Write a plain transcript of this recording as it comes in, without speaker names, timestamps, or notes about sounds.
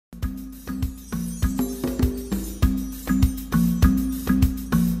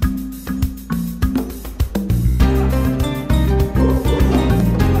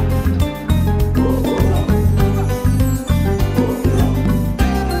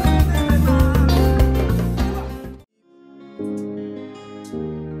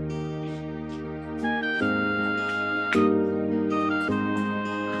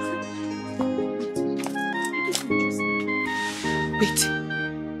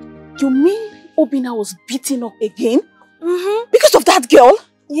You mean Obina was beaten up again? Mm-hmm. Because of that girl?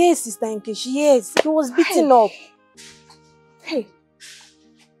 Yes, Sister Nkechi, yes. He was beaten up. Hey.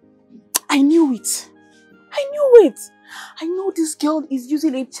 I knew it. I knew it. I know this girl is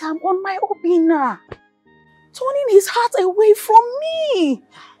using a charm on my Obina. Turning his heart away from me.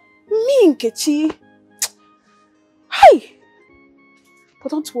 Me, Nkechi. Hey.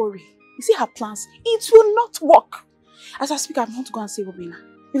 But don't worry. You see her plans. It will not work. As I speak, I want to go and see Obina.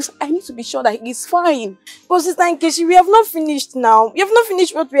 Because I need to be sure that he's fine. But Sister Nkechi, we have not finished now. We have not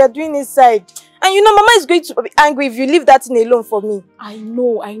finished what we are doing inside. And you know, Mama is going to be angry if you leave that thing alone for me. I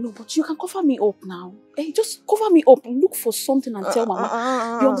know. But you can cover me up now. Hey, just cover me up. Look for something and tell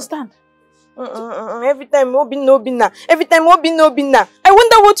Mama. You understand? Every time Obina. Every time Obina. I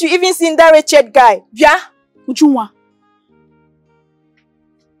wonder what you even see in that wretched guy. Yeah? Ujunwa.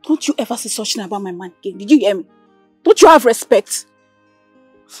 Don't you ever say such thing about my man again. Did you hear me? Don't you have respect?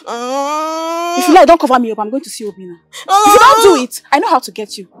 If you like, don't cover me up. I'm going to see Obina. If you don't do it, I know how to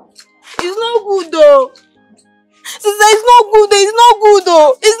get you. It's not good though. Sister, it's not good though. It's not good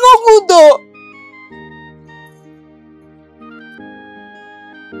though. It's not good though.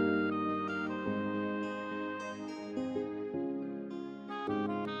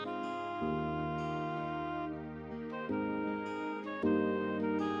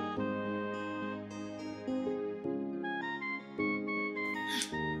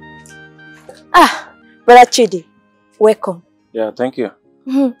 Brother Chidi, welcome. Yeah, thank you.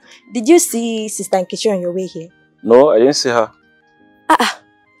 Did you see Sister Nkechi on your way here? No, I didn't see her.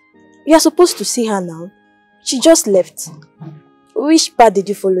 You are supposed to see her now. She just left. Which part did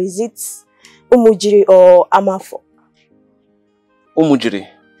you follow? Is it Umujiri or Amafo? Umujiri.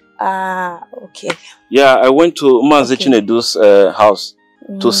 Okay. Yeah, I went to Umanzi Chinedu's house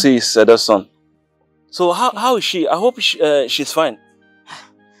to see his elder son. So how is she? I hope she's fine.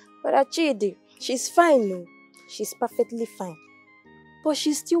 Brother Chidi, she's fine, no. She's perfectly fine. But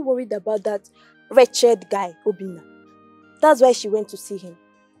she's still worried about that wretched guy, Obina. That's why she went to see him.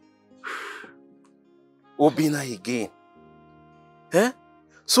 Obina again? Eh?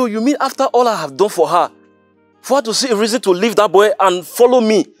 So you mean after all I have done for her to see a reason to leave that boy and follow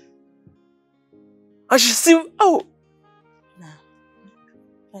me? And she still... Oh!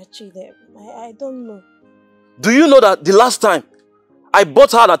 Nah. Actually, I don't know. Do you know that the last time I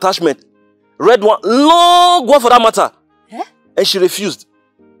bought her an attachment, red one, long one for that matter, and she refused?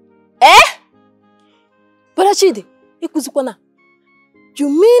 But actually, you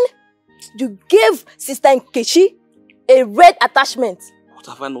mean you gave Sister Nkechi a red attachment? What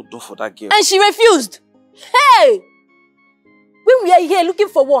have I not done for that girl? And she refused? Hey! When we are here looking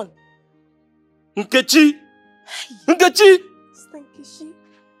for one. Nkechi! Nkechi! Sister Nkechi?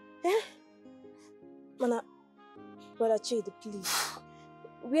 Mana, Brother Chidi, please.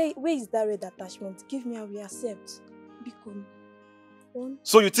 Where is that red attachment? Give me and we accept. Become one.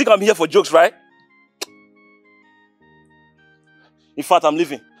 So you think I'm here for jokes, right? In fact, I'm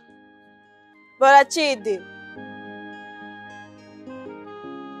leaving. Brother Chidi.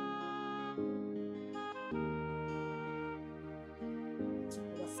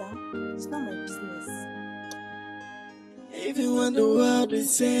 It's not my business. Even when the world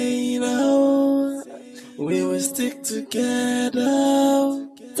is saying, oh, we will stick together,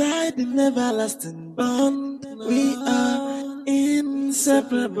 tied in everlasting bond. We are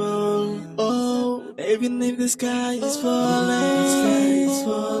inseparable. Oh, even if the sky is falling,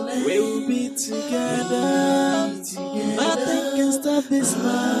 we will be together. Nothing can stop this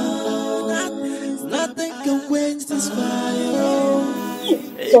love. Nothing can quench this fire.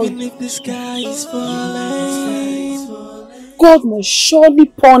 Even if the sky is falling, God must surely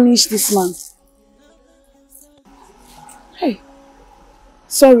punish this man. Hey.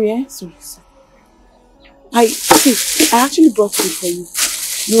 Sorry, Sorry. I actually brought food for you.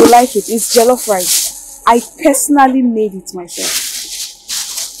 You will like it. It's jollof rice. I personally made it myself.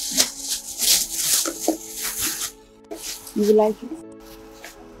 You will like it.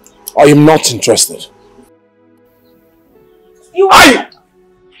 I am not interested. You are.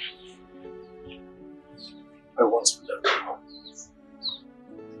 I want to learn.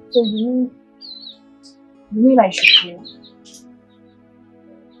 So you mean I should go?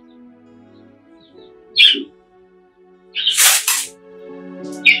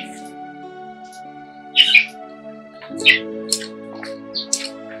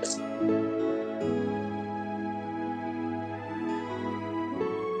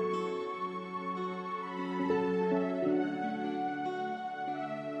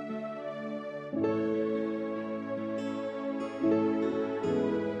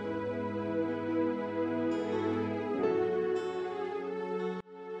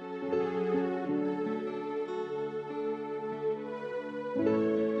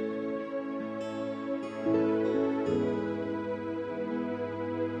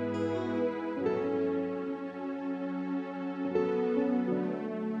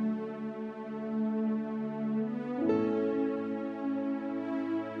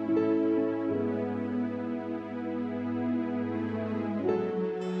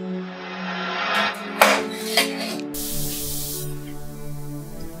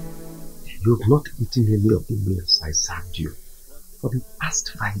 You've not eaten any of the meals I served you for the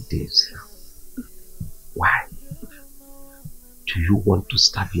past 5 days. Why? Do you want to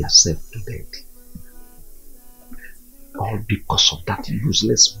starve yourself to death? All because of that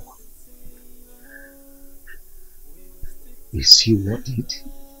useless one. Is he worth it?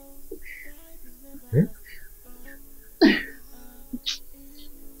 Eh?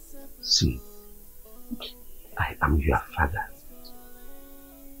 See, I am your father.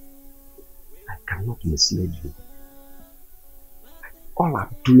 I cannot mislead you. All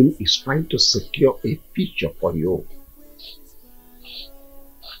I'm doing is trying to secure a future for you.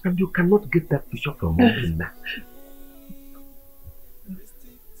 And you cannot get that future from Obinna.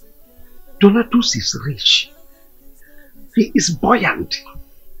 Donatus is rich. He is buoyant.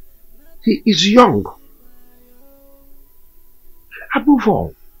 He is young. Above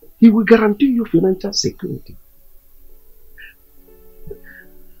all, he will guarantee you financial security.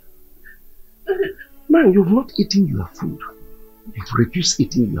 Now you've not eaten your food. You've refused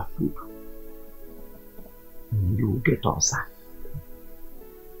eating your food. You will get ulcer.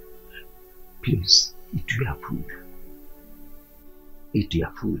 Please, eat your food. Eat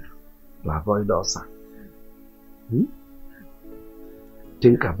your food to avoid ulcer.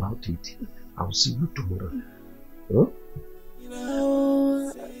 Think about it. I'll see you tomorrow. Huh? You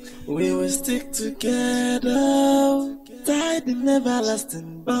know, we will stick together, tied in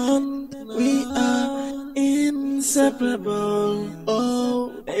everlasting bond. We are inseparable.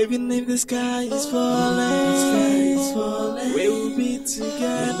 Oh, even if the sky is falling, we will be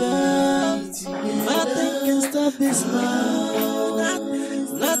together. Nothing can stop this love.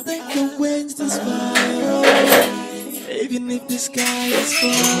 Nothing can quench this fire. Even if the sky is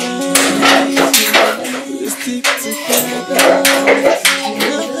falling, we stick together.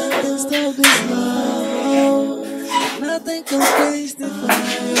 Nothing can stop this love. Nothing can quench the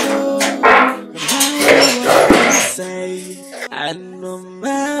fire. I say, and no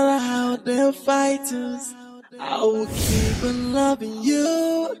matter how they fight us, I will keep on loving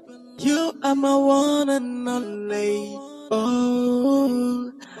you. You are my one and only.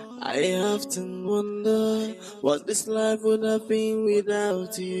 Oh, I often wonder what this life would have been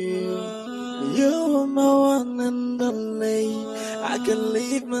without you. You are my one and only. I can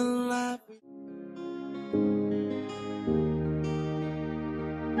live my life.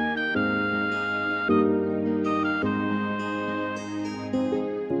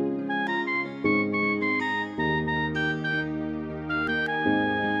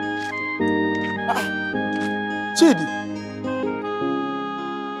 Chidi,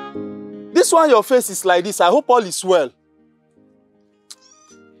 this one your face is like this. I hope all is well.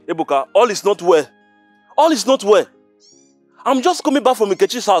 Ebuka, all is not well. All is not well. I'm just coming back from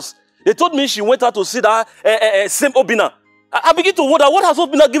Nkechi's house. They told me she went out to see that same Obinna. I begin to wonder, what has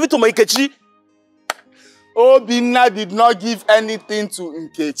Obinna given to my Nkechi? Obinna did not give anything to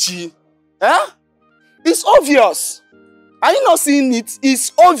Nkechi. Eh? It's obvious. Are you not seeing it?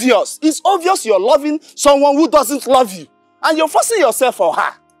 It's obvious. It's obvious you're loving someone who doesn't love you. And you're forcing yourself for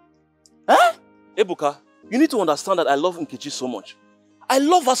her. Eh? Ebuka, you need to understand that I love Nkechi so much. I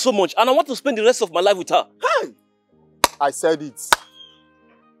love her so much and I want to spend the rest of my life with her. Hey! I said it.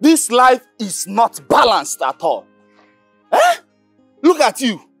 This life is not balanced at all. Eh? Look at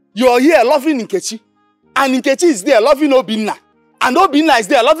you. You're here loving Nkechi. And Nkechi is there loving Obinna. And Obinna is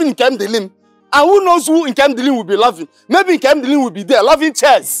there loving Nkem Dilim. And who knows who Nkem Dilim will be loving? Maybe Nkem Dilim will be there loving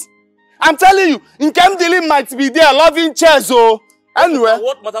chairs. I'm telling you, Nkem Dilim might be there loving chairs. Oh. Anyway.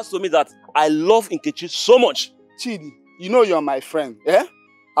 What matters to me that I love Nkechi so much. Chidi, you know you're my friend. Eh?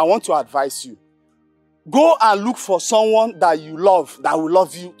 I want to advise you. Go and look for someone that you love, that will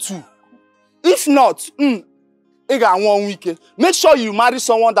love you too. If not, make sure you marry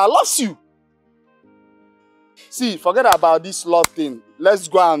someone that loves you. See, forget about this love thing. Let's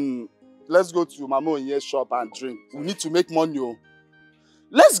go to Mama Onye's shop and drink. We need to make money. Oh.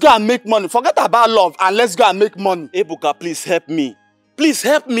 Let's go and make money. Forget about love and let's go and make money. Ebuka, please help me. Please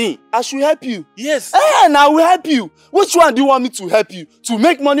help me. I should help you. Yes. And I will help you. Which one do you want me to help you? To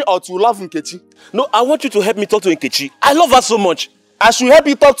make money or to love Nkechi? No, I want you to help me talk to Nkechi. I love her so much. I should help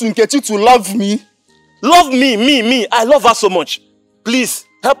you talk to Nkechi to love me? Love me, me. I love her so much. Please,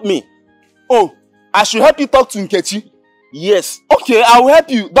 help me. Oh, I should help you talk to Nkechi? Yes. Okay, I will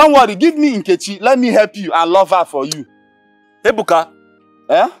help you. Don't worry, give me Nkechi. Let me help you and love her for you. Ebuka.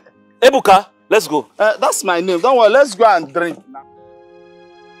 Eh? Ebuka, let's go. That's my name. Don't worry, let's go and drink now.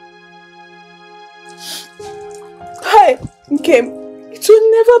 Hi, Nkem. It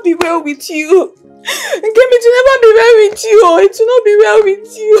will never be well with you. Nkem, it will never be well with you. It will not be well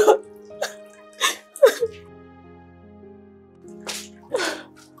with you.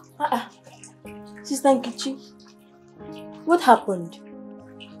 Sister Nkechi, what happened?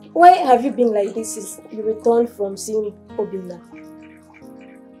 Why have you been like this since you returned from seeing Obinna?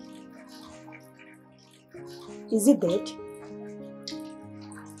 Is he dead?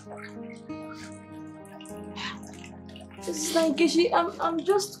 Sister Nkechi, I'm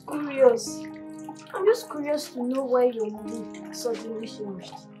just curious. I'm just curious to know why your mood suddenly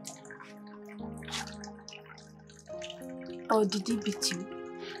changed. Or did he beat you?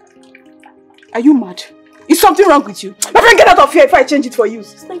 Are you mad? Is something wrong with you? My friend, get out of here if I change it for you.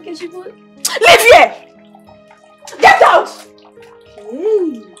 Sister Nkechi, but... Leave here! Get out!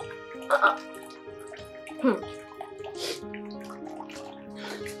 Hey!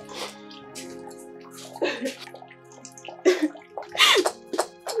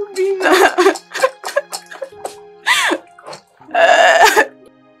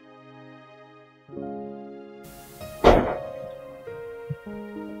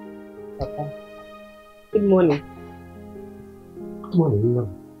 Papa. Good morning. Good morning, Mom.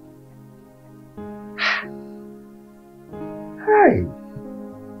 Hi.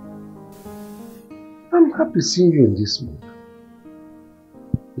 I'm happy seeing you in this mood.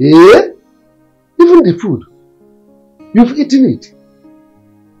 Yeah? Even the food. You've eaten it.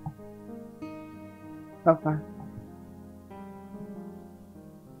 Papa,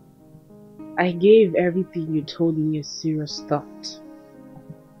 I gave everything you told me a serious thought.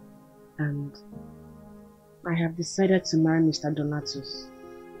 And I have decided to marry Mr. Donatus.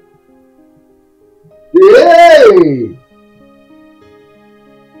 Hey!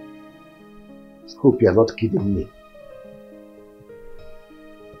 Hope you are not kidding me.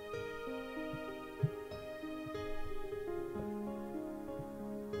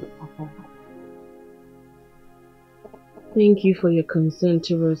 Thank you for your consent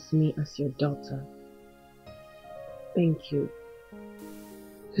towards me as your daughter. Thank you.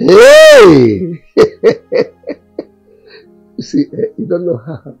 Hey! You see, you don't know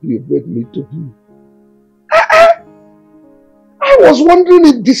how happy you made me to be. I was wondering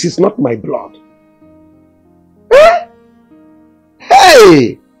if this is not my blood. Huh?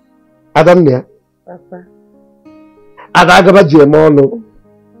 Hey! Adamnia. Papa. Adagaba Jemono.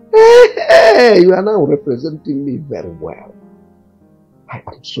 Hey, you are now representing me very well. I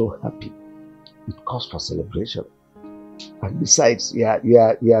am so happy. It calls for celebration. And besides,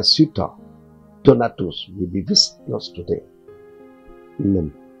 your suitor, Donatus, will be visiting us today.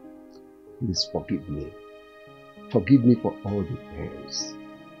 Please forgive me. Forgive me for all the pains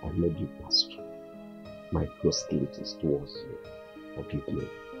I made you pass through. My hostilities towards you. Forgive me.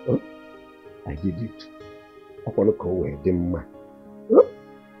 Huh? I did it.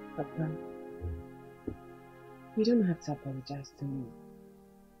 Papa, you don't have to apologize to me.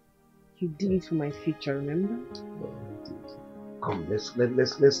 You did it for my future, remember? Come, let's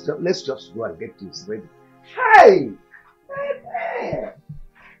just go and get this ready. Hey! Hey!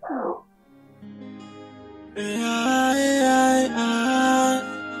 Oh.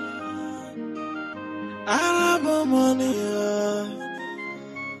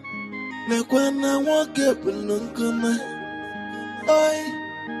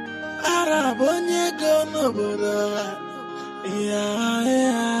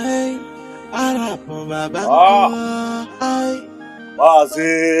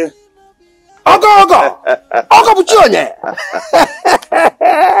 Mazi.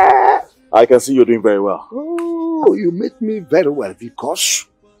 I can see you're doing very well. Oh, you make me very well because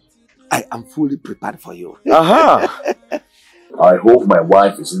I am fully prepared for you. Aha! I hope my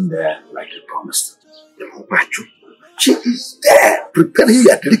wife is in there like you promised. She is there preparing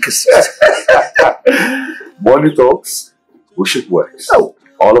your delicacies. Money talks, bullshit works. Oh.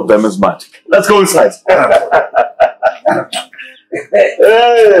 All of them is magic. Let's go inside. Hey!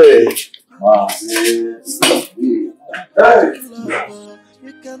 Hey!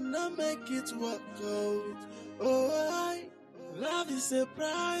 You cannot make it work out. Oh, love is a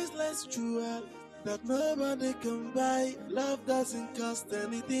priceless jewel that nobody can buy. Love doesn't cost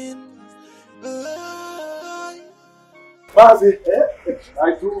anything. Oh, Mazi,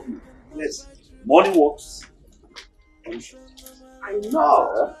 I told you. Yes. Money works. I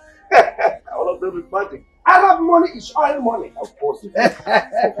know. All of them is magic. Arab money is oil money. Of course.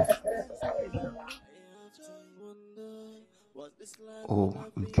 Oh,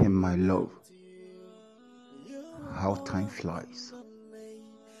 okay, my love. How time flies.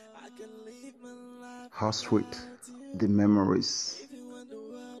 How sweet the memories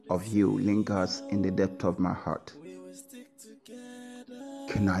of you lingers in the depth of my heart.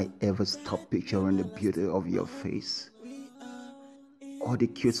 Can I ever stop picturing the beauty of your face? Or the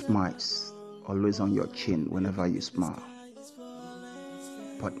cute smiles always on your chin whenever you smile.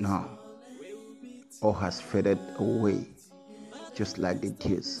 But now, all has faded away, just like the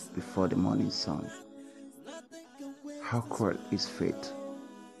tears before the morning sun. How cruel is fate,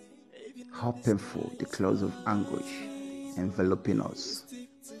 how painful the clouds of anguish enveloping us,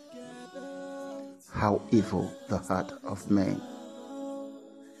 how evil the heart of man.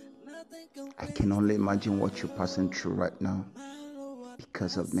 I can only imagine what you're passing through right now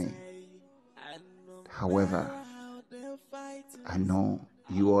because of me. However, I know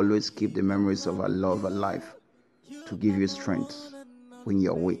you always keep the memories of our love alive to give you strength when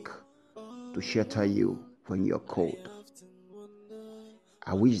you're weak, to shelter you when you're cold.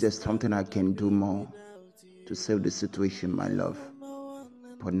 I wish there's something I can do more to save the situation, my love.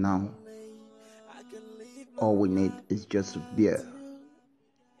 But now, all we need is just to bear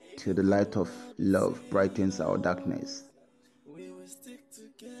till the light of love brightens our darkness.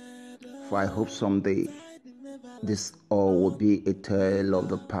 For I hope someday this all will be a tale of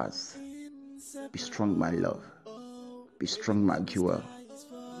the past. Be strong, my love. Be strong, my jewel.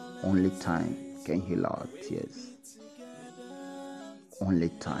 Only time can heal our tears. Only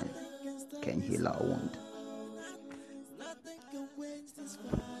time can heal our wound.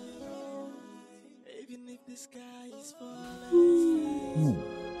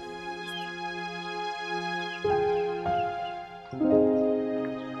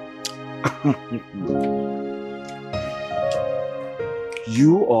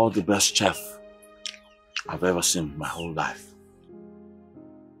 You are the best chef I've ever seen in my whole life.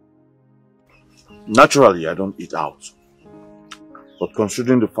 Naturally, I don't eat out. But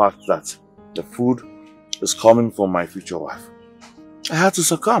considering the fact that the food is coming from my future wife, I had to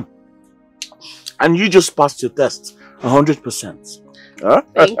succumb. And you just passed your test, 100%. Huh?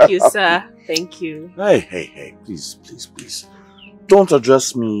 Thank you, sir. Thank you. Hey, please, please, please. Don't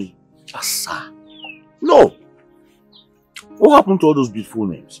address me as sir. No. What happened to all those beautiful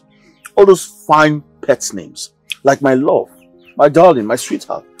names? All those fine pet names? Like my love, my darling, my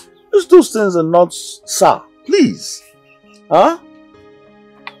sweetheart. Just those things are not sir. Please. Huh?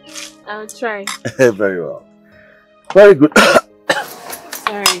 I'll try. Very well. Very good.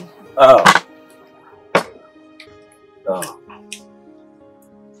 Sorry.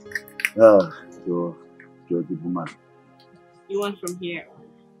 Oh, you're a good woman. You want from here?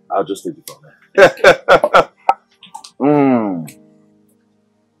 I'll just take it from there.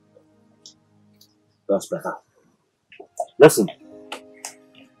 That's better. Listen,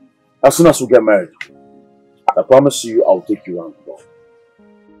 as soon as we get married, I promise you I'll take you around the world.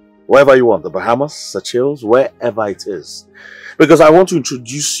 Wherever you want, the Bahamas, Seychelles, wherever it is. Because I want to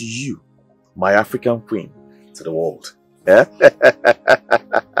introduce you, my African queen, to the world. Yeah?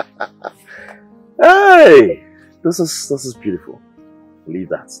 Hey! This is beautiful. Believe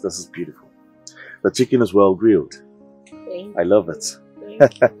that. This is beautiful. The chicken is well grilled. I love it.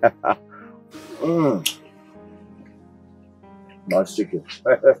 Nice chicken.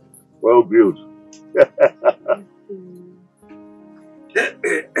 Well grilled.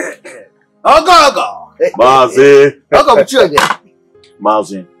 Ogo! Mazi! Welcome to you again.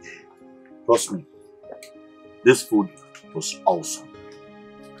 Mazi, trust me. This food was awesome.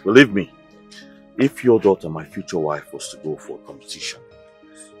 Believe me, if your daughter, my future wife, was to go for a competition,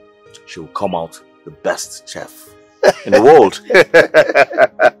 she will come out the best chef in the world.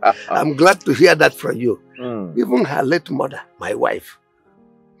 I'm glad to hear that from you. Even her late mother, my wife,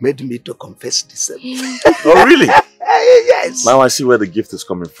 made me to confess the same. Oh, really? Yes. Now I see where the gift is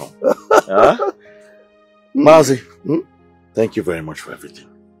coming from. Huh? Mazi, thank you very much for everything.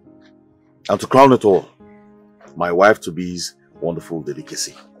 And to crown it all, my wife-to-be's wonderful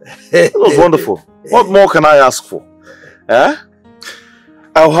delicacy. It was wonderful. What more can I ask for? Huh?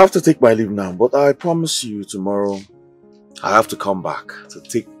 I'll have to take my leave now, but I promise you tomorrow I have to come back to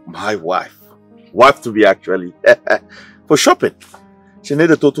take my wife-to-be actually, for shopping. She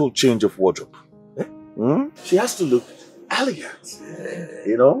needs a total change of wardrobe. She has to look elegant,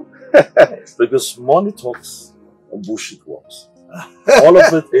 you know? Because money talks and bullshit works. All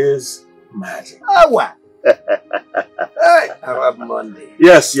of it is magic. What? Hey, Arab Monday.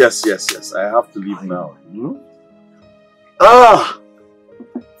 Yes. I have to leave now.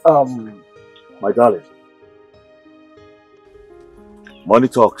 My darling. Money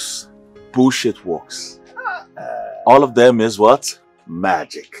talks, bullshit works. All of them is what?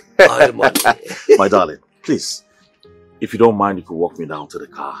 Magic. My darling, please, if you don't mind, you could walk me down to the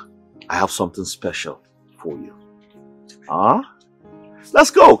car. I have something special for you. Huh? Let's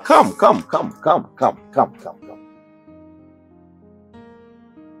go. Come.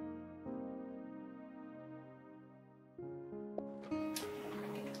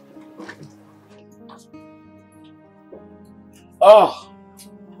 Oh,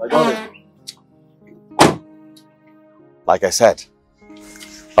 my darling. like I said,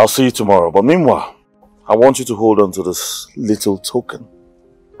 I'll see you tomorrow. But meanwhile, I want you to hold on to this little token.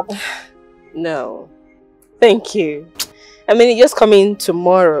 No. Thank you. I mean, you're just coming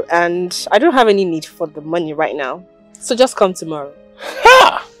tomorrow and I don't have any need for the money right now. So just come tomorrow.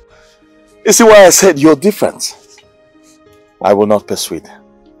 Ha! You see why I said you're different? I will not persuade.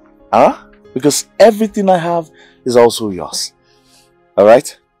 Huh? Because everything I have is also yours.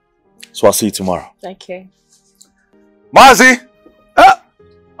 Alright? So I'll see you tomorrow. Okay. Mazi!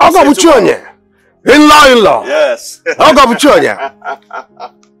 I'll go with you on you. In-law. Yes. I'll go with you on you.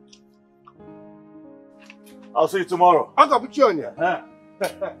 I'll see you tomorrow. I'll go with you on you.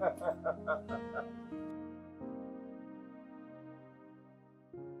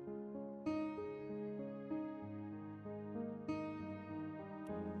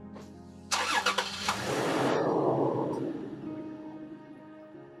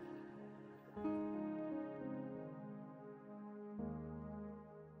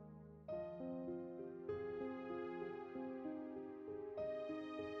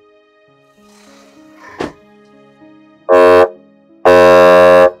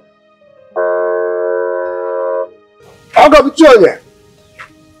 I'll go with you on you.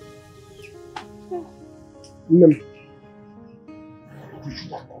 You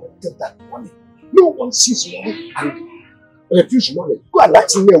should have collected that money. No one sees money and refuse money. Go and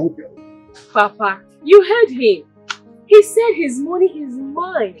let me with you. Papa, you heard him. He said his money is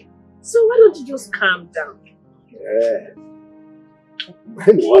mine. So why don't you just calm down? Yeah.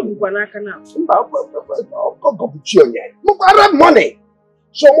 I'll I'll go with you on you. Look, I have money.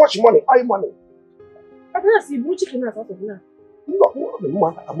 So much money. I have money. I don't see blue chicken out of now. Not one of the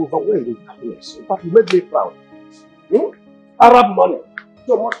money I'm overwhelmed with happiness. But you made me proud. Arab money.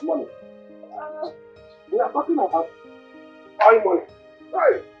 So much money. We are talking about oil money.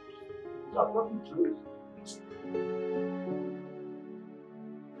 Right. That's nothing to do.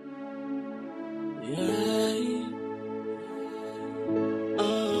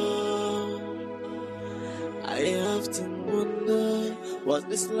 I often wonder what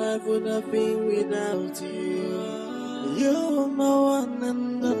this life would have been without you. You're my one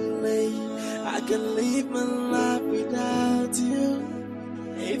and only. I can live my life without you.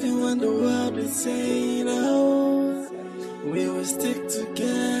 Even when the world is saying no, we will stick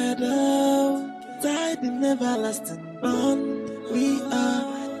together. Tied in everlasting bond, we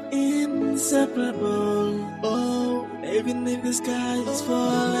are inseparable. Oh, even if the sky is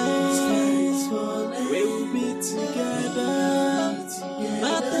falling, we will be together.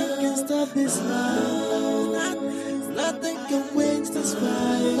 Nothing can stop this love. Nothing can quench this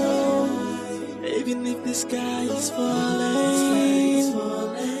fire. Even if the sky is falling,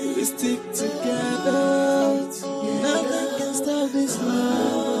 we stick together. Nothing can stop this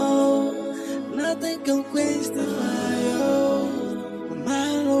love. Nothing can quench the fire. No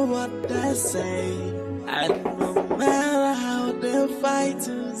matter what they say, and no matter how they fight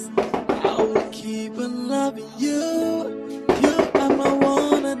us, I will keep on loving you. You are my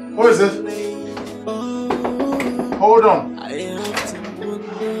one and Who is it? Oh, Hold on. I often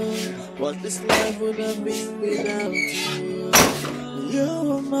wonder what this life would have been without you. You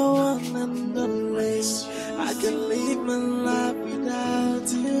are my one and only. I can live my life without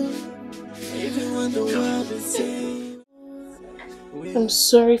you. Even when the world is saying, I'm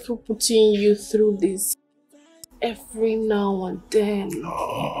sorry for putting you through this every now and then.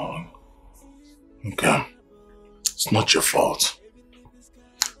 Oh. Okay. It's not your fault.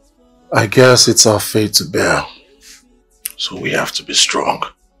 I guess it's our fate to bear. So we have to be strong.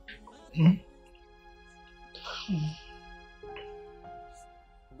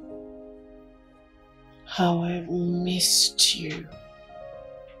 How I've missed you.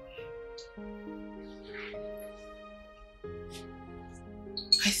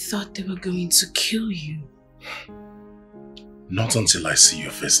 I thought they were going to kill you. Not until I see your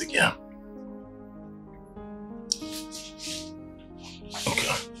face again.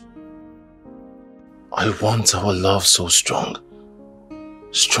 Okay. I want our love so strong.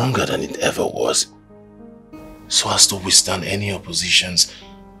 Stronger than it ever was. So as to withstand any oppositions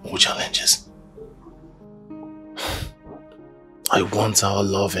or challenges. I want our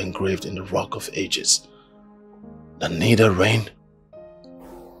love engraved in the rock of ages. That neither rain,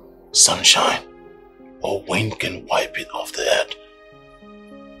 sunshine, or wind can wipe it off the earth.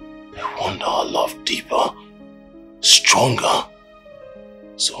 I want our love deeper, stronger,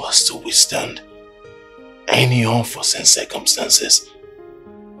 so as to withstand any unforeseen circumstances.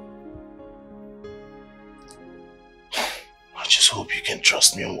 I just hope you can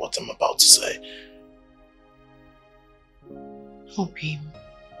trust me on what I'm about to say. Obim,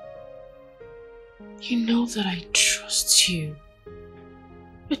 you know that I trust trust you.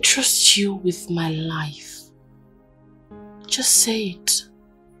 I trust you with my life. Just say it.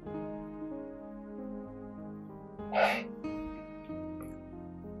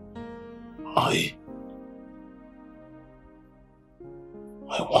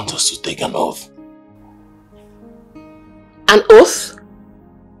 I want us to take an oath. An oath?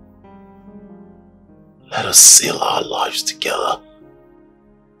 Let us seal our lives together.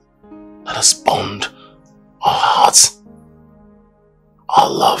 Let us bond our hearts, our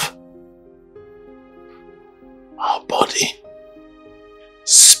love, our body,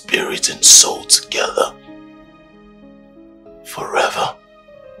 spirit and soul together forever.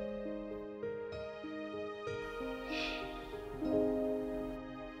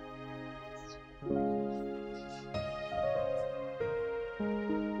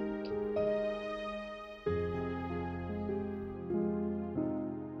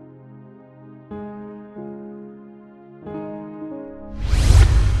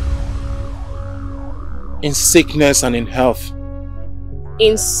 In sickness and in health.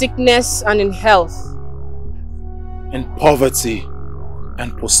 In sickness and in health. In poverty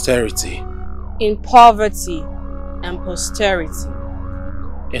and posterity. In poverty and posterity.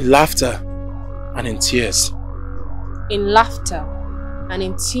 In laughter and in tears. In laughter and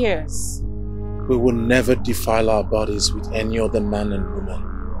in tears. We will never defile our bodies with any other man and woman.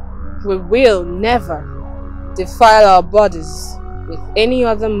 We will never defile our bodies with any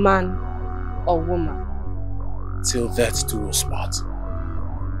other man or woman. Till death do us part.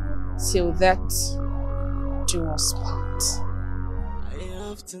 Till death do us part. I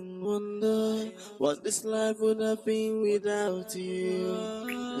often wonder what this life would have been without you.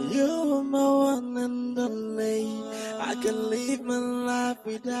 You are my one and only. I can live my life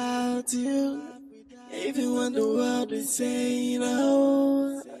without you. Even when the world is saying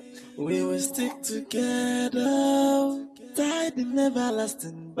no, we will stick together. Tied in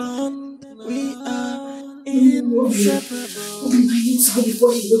everlasting bond. We are inseparable. I need to go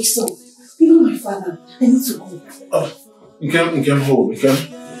before he wakes up. You know my father. I need to go. Oh, you can hold. You can.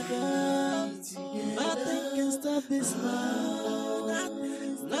 Nothing can stop this love.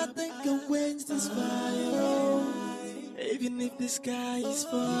 Nothing can quench this fire. Even if the sky is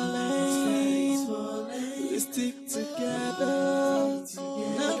falling, we stick together.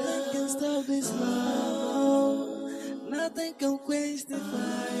 Nothing can stop this love. Nothing can quench the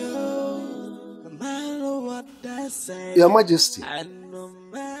fire. No matter what they say. Your Majesty.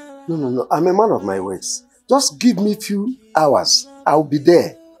 No. I'm a man of my words. Just give me a few hours. I'll be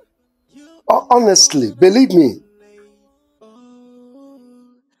there. Honestly, believe me. I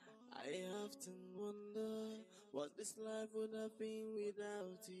often wonder what this life would have been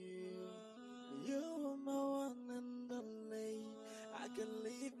without you. You are my one and only. I can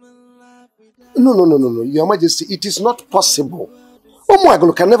live my life without you. No. Your Majesty, it is not possible.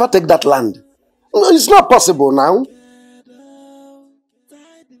 Omuagolo can never take that land. No, it's not possible now.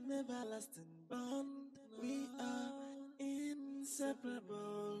 We are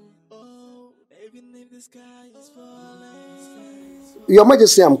inseparable. Oh, even if the sky is falling. Your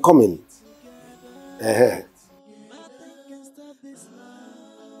Majesty, I'm coming. Nothing can stop this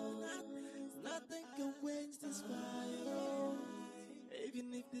love. Nothing can quench this fire.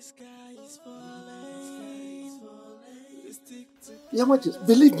 Even if the sky is falling, we stick together. Your Majesty,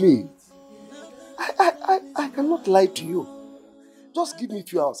 believe me. I cannot lie to you. Just give me a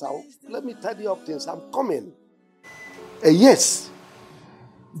few hours. Let me tidy up things. I'm coming. Yes.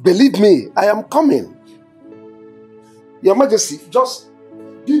 Believe me, I am coming. Your Majesty, just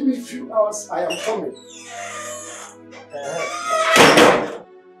give me a few hours. I am coming.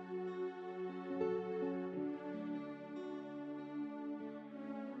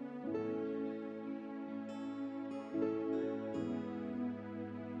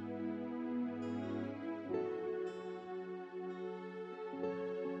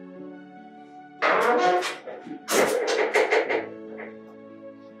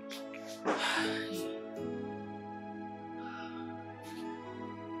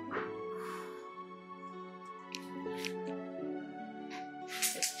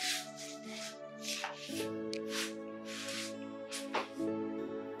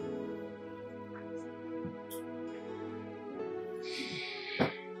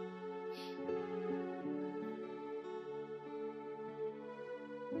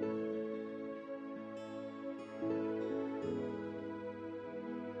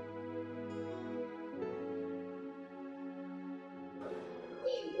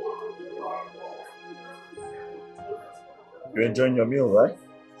 You're enjoying your meal, right?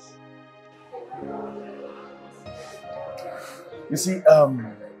 You see,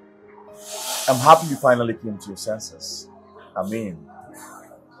 I I'm happy you finally came to your senses. I mean,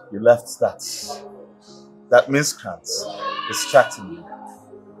 you left that miscreant distracting you.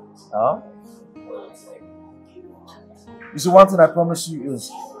 Huh? You see, one thing I promise you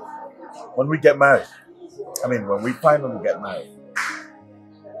is when we get married, when we finally get married,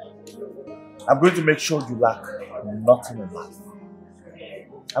 I'm going to make sure you lack nothing in life.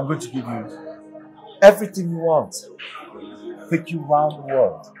 I'm going to give you everything you want. Take you around the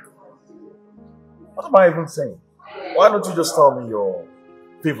world. What am I even saying? Why don't you just tell me your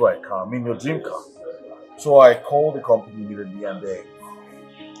favorite car, your dream car? So I call the company immediately and they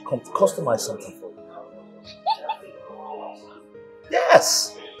customize something for you.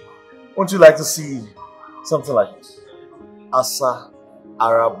 Yes! Wouldn't you like to see something like Asa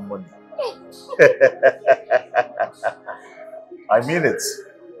Arab money? I mean it.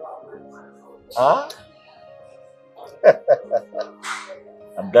 Huh?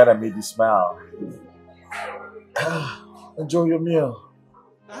 I'm glad I made you smile. Enjoy your meal.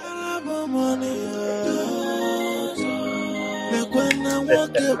 But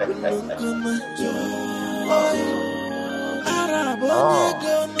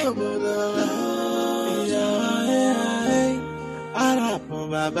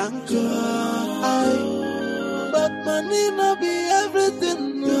money not be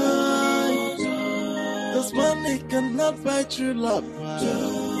everything. Cause money cannot buy true love.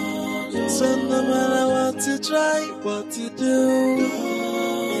 So no matter what you try, what you do,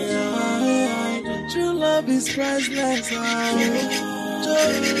 true love is priceless.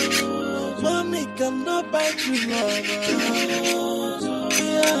 Money cannot buy true love.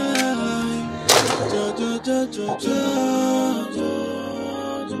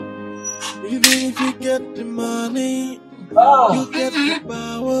 Even if you get the money, you get the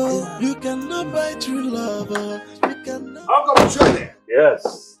power, you cannot buy true love. You cannot. Uncle Buchone.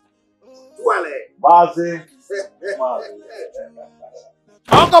 Yes. Mazi.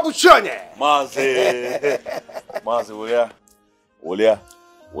 Uncle Buchone. Mazi,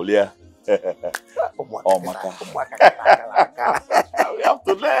 Wolia. Oh, Maka. We have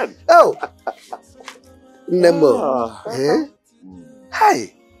to learn. Oh. Nemo. Eh?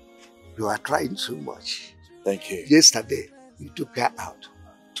 Hi. You are trying so much. Thank you. Yesterday, you took her out.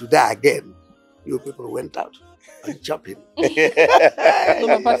 Today again, you people went out and shopping. No,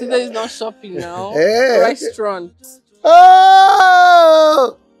 Papa, today is not shopping now. Hey. Restaurant.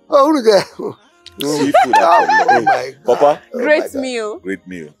 Oh, look at Seafood. Oh my God. Papa. Great meal. Great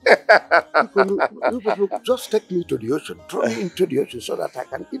meal. You people just take me to the ocean. Throw me into the ocean so that I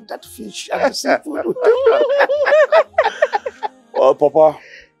can eat that fish and the seafood. Well, Papa,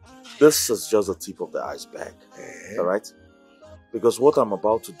 this is just the tip of the iceberg. All right? Because what I'm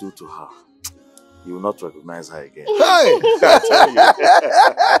about to do to her, you will not recognize her again. Hey!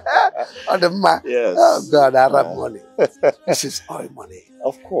 Yes. Oh God, I have money. This is oil money.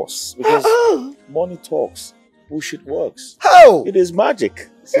 Of course. Because money talks. Bullshit works. How? It is magic.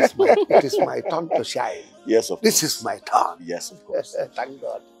 It is my turn to shine. Yes, of course. This is my turn. Yes, of course. Thank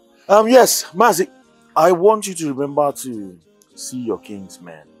God. Yes, Mazi, I want you to remember to see your king's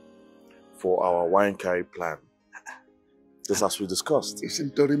men for our wine carry plan. Just as we discussed.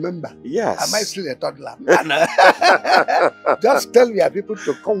 Isn't to remember? Yes. Am I still a toddler? Just tell your people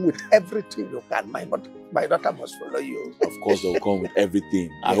to come with everything you can. My daughter must follow you. Of course, they'll come with everything.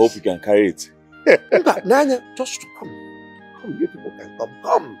 Yes. I hope you can carry it. Nanya, just to come. Come, you people can come.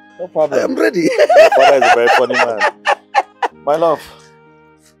 Come. No problem. I am ready. Your father is a very funny man. My love,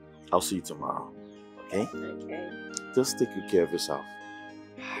 I'll see you tomorrow. Okay? Okay. Just take good care of yourself.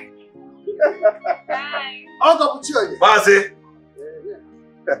 Bye. Uncle Buchone. Mazi!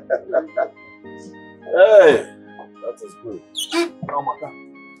 Hey! That is good. Oh my God.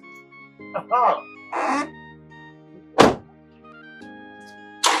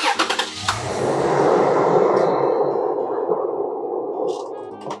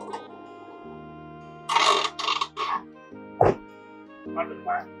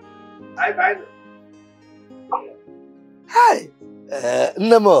 Hi.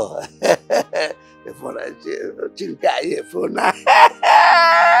 Nemo. For a chinka for now.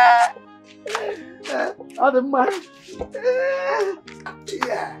 Other man.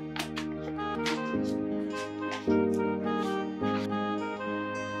 Yeah.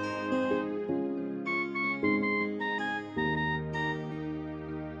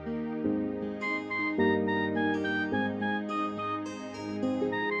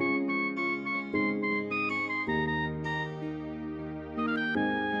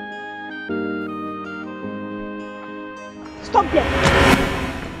 Stop there.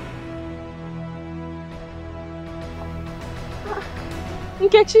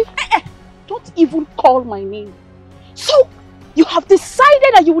 Nkechi? Don't even call my name. So, you have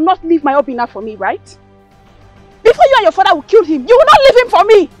decided that you will not leave my Obina for me, right? Before you and your father will kill him, you will not leave him for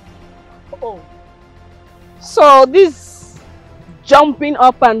me! Oh. So this jumping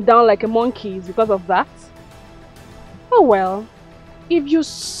up and down like a monkey is because of that? Oh well, if you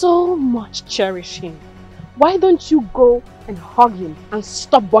so much cherish him, why don't you go and hug him and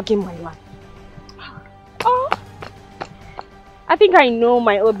stop bugging my life? Oh, I think I know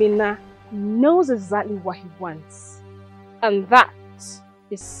my Obina knows exactly what he wants. And that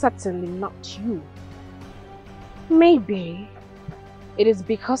is certainly not you. Maybe it is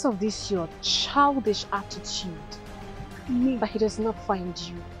because of this your childish attitude that he does not find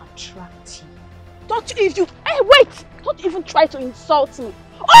you attractive. Hey, wait! Don't even try to insult me.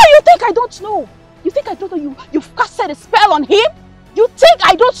 Oh, you think I don't know? You think I don't know you've casted a spell on him? You think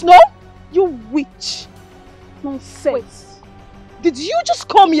I don't know? You witch. Nonsense. Wait. Did you just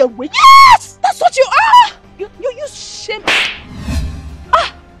call me a witch? Yes! That's what you are! You shame.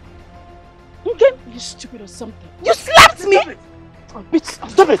 Okay, you stupid or something. You slapped me!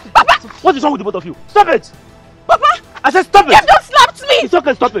 Stop it! Papa! What is wrong with the both of you? Stop it! Papa! I said stop it! You just slapped me! It's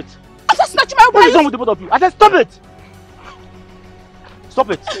okay, stop it! I just snatched my What is wrong with the both of you? I said stop it!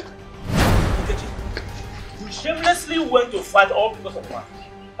 Stop it! You shamelessly went to fight all because of one.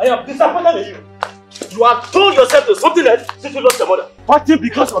 I am disappointed in you. You have told yourself to something else since you lost your mother. Fighting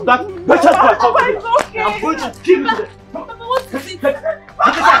because of that wretched boy. Papa, it's okay. I am going to kill you today. Papa, what's this? Get inside.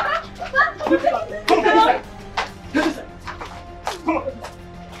 Come get inside. Get inside. Come on.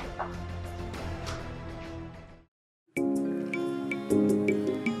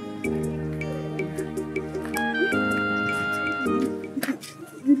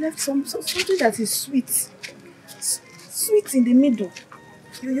 You left something that is sweet. Sweet in the middle.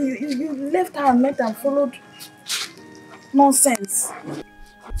 You left her and went and followed nonsense.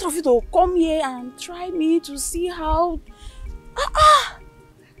 Instead of you to come here and try me to see how...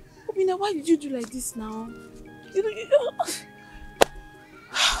 Obina, why did you do like this now?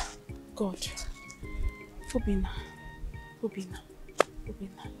 God. Obina.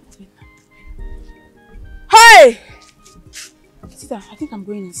 Hey! Sister, I think I'm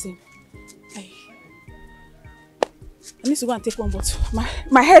going insane. Hey. I need to go and take one bottle.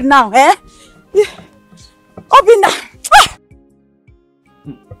 My head now, eh? Obina!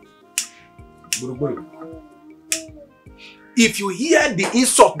 If you hear the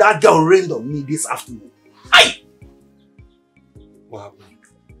insult that girl rained on me this afternoon, what happened?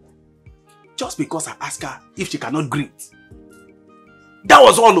 Just because I asked her if she cannot greet. That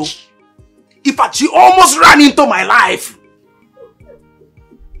was all. In fact, she almost ran into my life.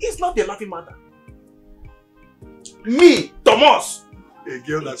 It's not a laughing matter. Me, Thomas. A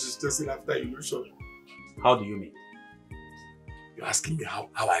girl that is chasing after illusion. How do you mean? You're asking me how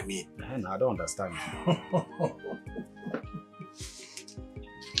I mean. Man, I don't understand.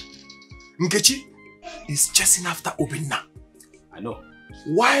 Nkechi is chasing after Obinna. I know.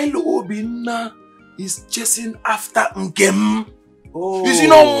 While Obinna is chasing after Nkem. Oh. Is it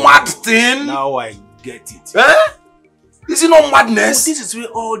not mad thing? Now I get it. Eh? Is it not madness? Oh, this is where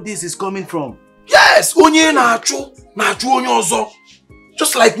all this is coming from. Yes, onye na-achụ onye ọzọ.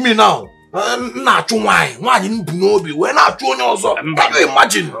 Just like me now. Na-achụ nwaanyị mbu n'obi wee na-achụ onye ọzọ. Can you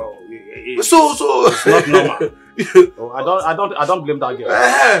imagine? So it's not normal. I don't blame that girl.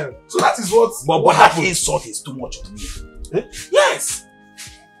 So that is what. But that insult is too much to me. Eh? Yes.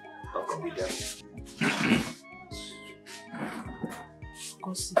 Don't come with them.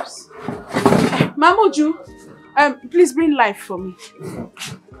 Gossips. Mamoju, please bring life for me.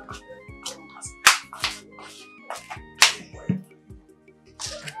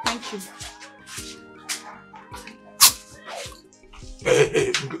 Thank you.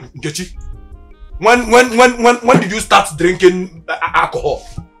 Hey, Nkechi. When did you start drinking alcohol?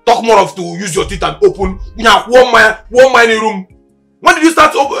 Talk more of to use your teeth and open warm my room. When did you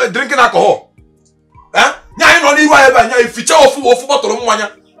start drinking alcohol? Huh?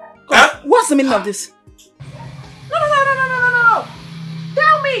 What's the meaning of this? No.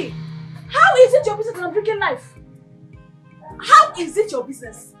 Tell me, how is it your business that I'm drinking life? How is it your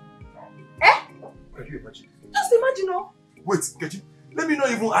business? Eh? Can you imagine? Just imagine, no? Wait, Nkechi, let me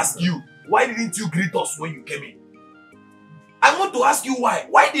not even ask you. Why didn't you greet us when you came in? I want to ask you why.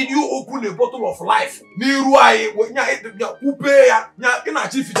 Why did you open a bottle of life? It's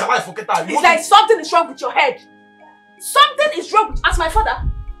like something is wrong with your head. Something is wrong with, as my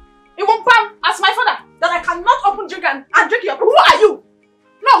father. It won't palm as my father that I cannot open drink and drink your. Who are you?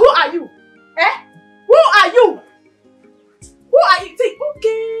 No, who are you? Eh? Who are you? Who are you? Say,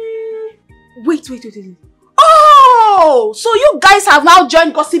 okay. Wait. Oh, so you guys have now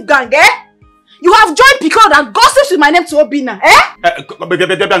joined gossip gang, eh? You have joined Pico that gossips with my name to Obinna, eh?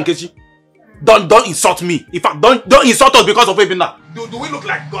 Don't insult me. In fact, don't insult us because of Obinna. Do we look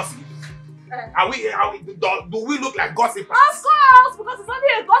like gossip? Do we look like gossip? Of course, because it's only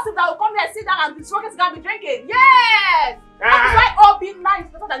a gossip that will come here and sit down and be smoking cigar and be drinking. Yes! That's why Obinna is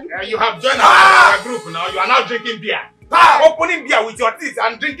better than you. You have joined our group now. You are now drinking beer. Opening beer with your teeth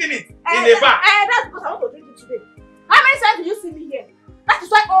and drinking it in a bar. That's because I want to drink it today. How many times do you see me here? That is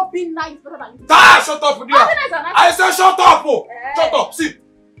why Obinna is better than you. Shut up, dear. I said shut up. Shut up. See,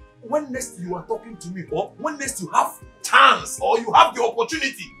 when next you are talking to me, or when next you have chance, or you have the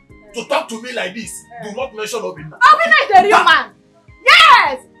opportunity to talk to me like this, do not mention Obinna. Obinna is a real man.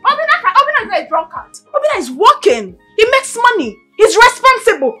 Yes! Obinna is not a drunkard. Obinna is working. He makes money. He's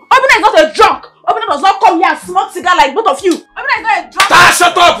responsible. Obinna is not a drunk. Obinna does not come here and smoke cigar like both of you. Obinna is not a drunk.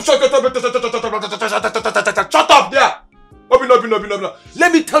 Shut up! Shut up there! Obinna.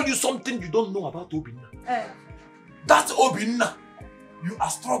 Let me tell you something you don't know about Obinna. That Obinna you are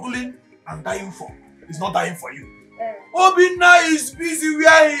struggling and dying for is not dying for you. Obinna is busy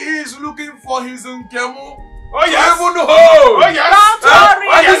where he is looking for his Nkemu. Oh yes! Oh yes! Don't worry!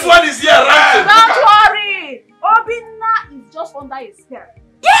 Oh, this one is here, right? Don't worry! Obinna is just under his spell.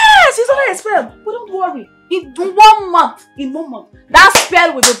 Yes, he's under his spell. But don't worry. In 1 month, that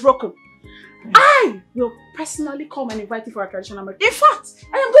spell will be broken. I will personally come and invite you for a traditional marriage. In fact,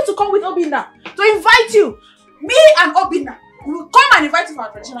 I am going to come with Obinna to invite you. Me and Obinna will come and invite you for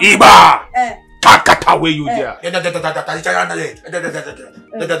a traditional marriage. Iba! Kakata where you there?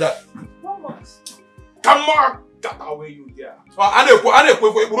 Come on! Kata where you there?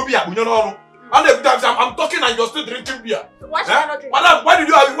 I'm talking and you're still drinking beer. Why should I not drink? Why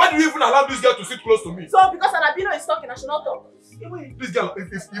did you even allow this girl to sit close to me? So because Alabino is talking, I should not talk. This girl,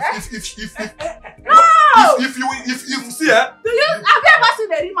 if you see her, have you ever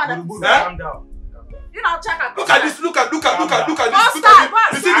seen a real man? Calm down. You know, check out. Look at this. Look at this.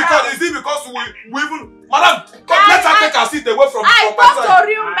 Is it because we even, madam, let her take her seat away from my side. I talk to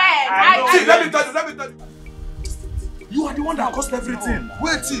real men. See, let me tell you. You are the one that caused everything.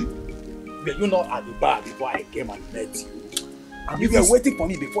 Wait, see. Were you not at the bar before I came and met you? And you were waiting for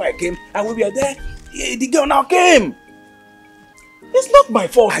me before I came, and when we were there, the girl now came. It's not my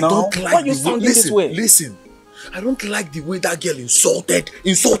fault now. Don't like why you sounding this way? Listen, I don't like the way that girl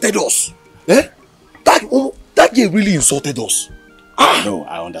insulted us. Eh? That girl really insulted us. No,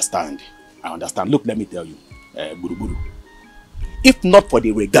 I understand. Look, let me tell you, Buru. If not for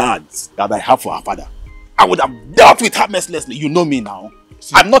the regards that I have for her father, I would have dealt with her mercilessly. You know me now.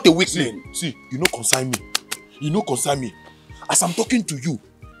 See, I'm not a weak man. See, you know concern me. As I'm talking to you,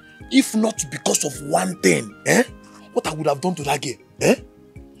 if not because of one thing, what I would have done to that girl,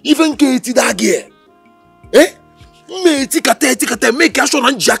 even Katie that girl,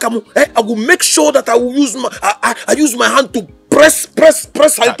 I will make sure that I will use my hand to press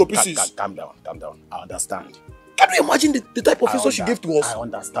her into pieces. Calm down. I understand. Can you imagine the type of insult she gave to us? I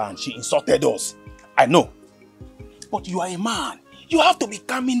understand. She insulted us. I know. But you are a man. You have to be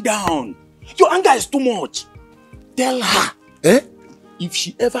calming down. Your anger is too much. Tell her, if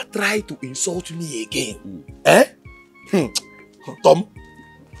she ever try to insult me again, Tom,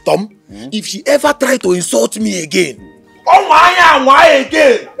 if she ever try to insult me again, why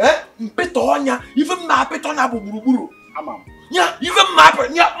again? Even my petonya buburu. Yeah, even my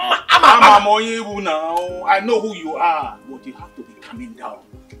now. I know who you are, but you have to be calming down.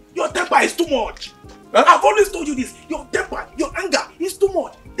 Your temper is too much. I've always told you this. Your temper, your anger is too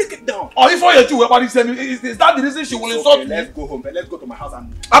much. Take it down. Or if I do about this, is that the reason she will insult me? Let's go home. Let's go to my house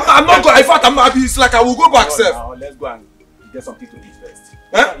and. I'm not going. In fact, it's like I will go back, sir. Let's go and get something to eat first.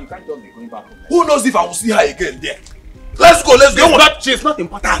 You can't just be going back home. Who knows if I will see her again there? Let's go. She's not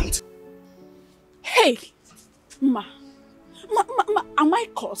important. Hey, Ma, am I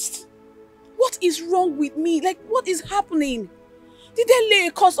cursed? What is wrong with me? Like, what is happening? Did they lay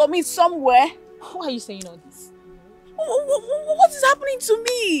a curse on me somewhere? Why are you saying all this? What is happening to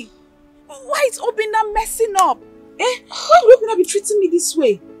me? Why is Obinna messing up? Why would Obinna be treating me this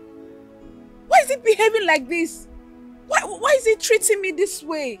way? Why is he behaving like this? Why is he treating me this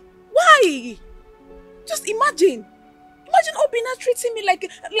way? Why? Just imagine. Imagine Obinna treating me like a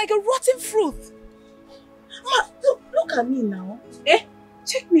rotten fruit. Ma, look at me now.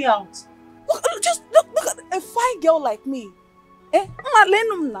 Check me out. Look at a fine girl like me.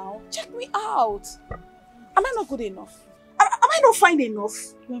 Lenum now. Check me out. Am I not good enough? Am I not fine enough?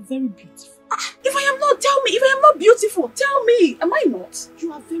 You are very beautiful. If I am not, tell me. If I am not beautiful, tell me. Am I not?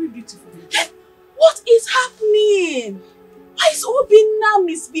 You are very beautiful. What is happening? Why is Obinna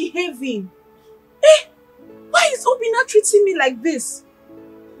misbehaving? Why is Obinna treating me like this?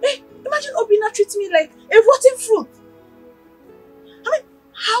 Imagine Imagine Obinna treats me like a rotten fruit. I mean,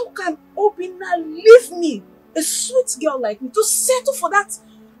 how can Obinna leave me, a sweet girl like me, to settle for that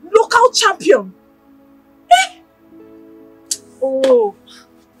local champion? Eh? Oh,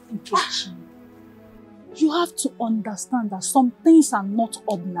 Nkechi, you have to understand that some things are not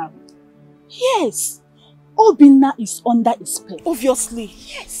ordinary. Yes, Obinna is under a spell. Obviously.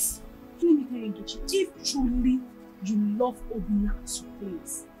 Yes. Let me tell you, Nkechi, if truly you love Obinna as your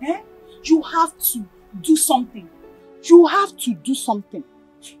place, you have to do something. You have to do something.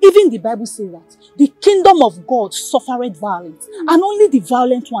 Even the Bible says that the kingdom of God suffereth violence, and only the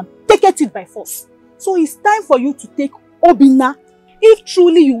violent one taketh it by force. So it's time for you to take Obinna. If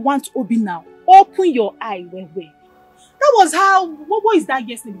truly you want Obinna, open your eye well. That was how, what is that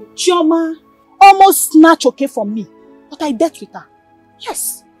girl's name? Chioma almost snatched okay from me, but I dealt with her.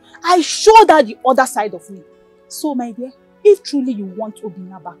 Yes, I showed her the other side of me. So my dear, if truly you want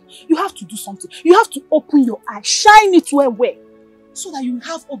Obinna back, you have to do something. You have to open your eye, shine it well, so that you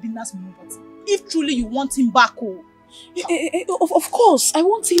have Obinna's number. If truly you want him back, of course, I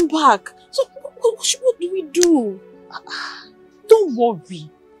want him back. So what do we do? Don't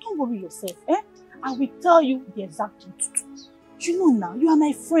worry yourself. I will tell you the exact thing to do. You know now, you are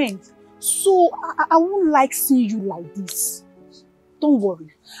my friend, so I won't like seeing you like this. Don't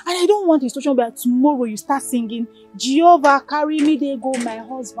worry. And I don't want a situation where tomorrow you start singing, Jehovah, carry me, they go my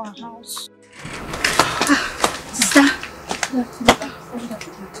husband's house. Sister.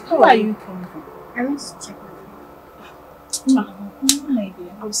 Where are you coming from? I want to check my phone. My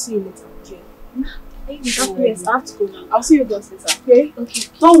dear, I'll see you later. Okay. Yes, I have to go now. I'll see you guys later. Okay? Okay.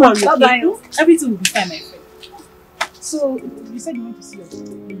 Don't worry. Bye-bye. Okay? Everything will be fine, my friend. So, you said you want to see your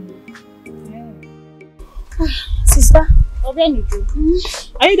Sister.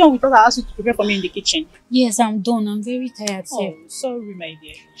 Are you done with what I asked you to prepare for me in the kitchen? Yes, I'm done. I'm very tired. Oh, sorry, my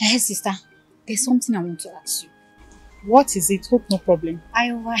dear. Hey, sister. There's something I want to ask you. What is it? Hope no problem. I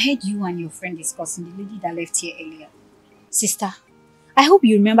overheard you and your friend discussing the lady that left here earlier. Sister, I hope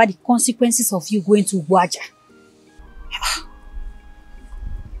you remember the consequences of you going to Gwaja.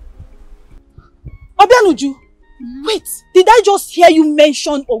 Obianuju, wait, did I just hear you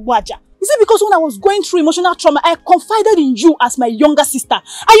mention Ogwaja? Is it because when I was going through emotional trauma, I confided in you as my younger sister,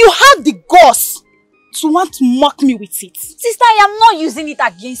 and you had the guts to want to mock me with it? Sister, I am not using it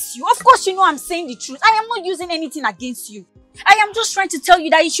against you. Of course you know I'm saying the truth. I am not using anything against you. I am just trying to tell you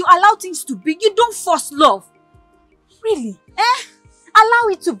that if you allow things to be, you don't force love. Really? Allow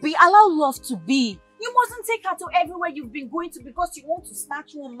it to be. Allow love to be. You mustn't take her to everywhere you've been going to because you want to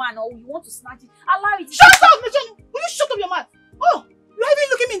snatch one man or you want to snatch it. Allow it. Shut up, Michelle! Will you shut up your mouth? Oh, you haven't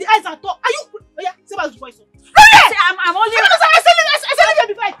looked me in the eyes and talk. Are you? Oh yeah, say about your voice. I'm only. I said it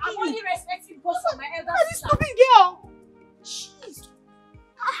before. I'm only respecting both of my elders. This stupid girl. Jeez.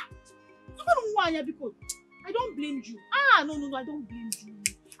 I don't blame you. No, I don't blame you.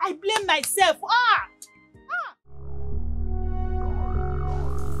 I blame myself.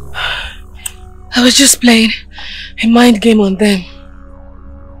 I was just playing a mind game on them.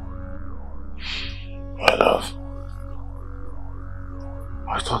 My love,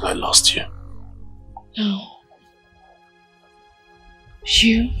 I thought I lost you. No.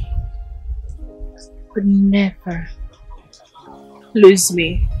 You could never lose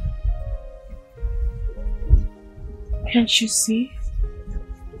me. Can't you see?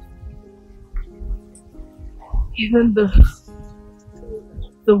 Even the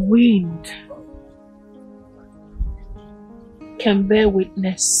wind can bear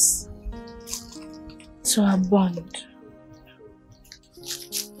witness to our bond.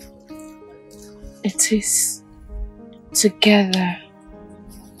 It is together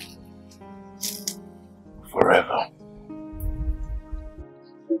forever.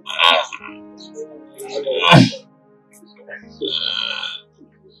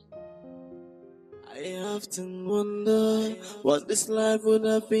 I often wonder what this life would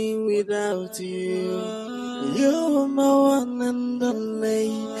have been without you. You're my one and only.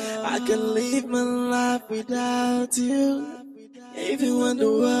 I can live my life without you. Even when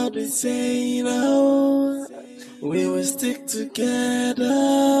the world is saying no, we will stick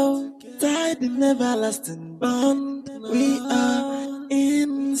together. Tied in everlasting bond. We are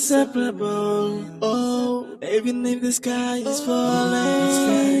inseparable. Oh, even if the sky is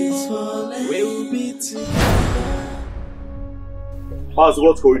falling, we will be together. Paz,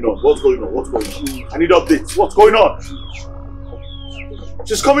 what's going on? What's going on? What's going on? I need updates. What's going on?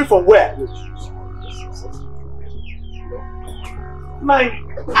 She's coming from where?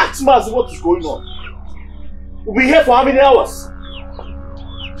 Ask Maz what is going on. We'll be here for how many hours?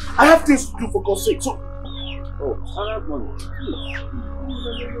 I have things to do for God's sake. So, I have money.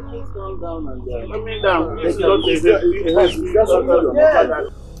 Calm down and let me down.